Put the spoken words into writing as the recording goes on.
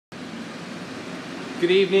Good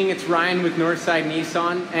evening, it's Ryan with Northside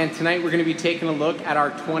Nissan, and tonight we're going to be taking a look at our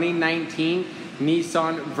 2019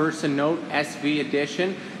 Nissan Versa Note SV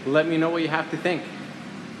edition. Let me know what you have to think.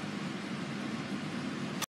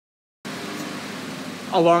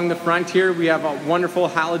 Along the front here, we have a wonderful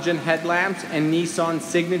halogen headlamps and Nissan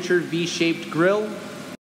signature V-shaped grille.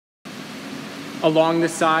 Along the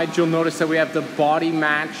side, you'll notice that we have the body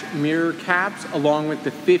match mirror caps along with the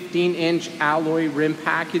 15-inch alloy rim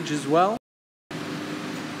package as well.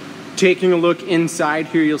 Taking a look inside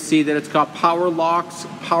here, you'll see that it's got power locks,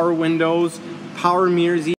 power windows, power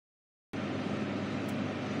mirrors.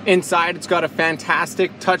 Inside, it's got a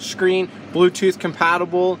fantastic touchscreen, Bluetooth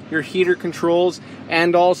compatible, your heater controls,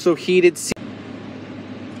 and also heated seats.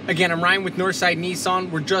 Again, I'm Ryan with Northside Nissan.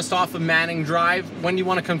 We're just off of Manning Drive. When do you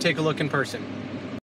want to come take a look in person?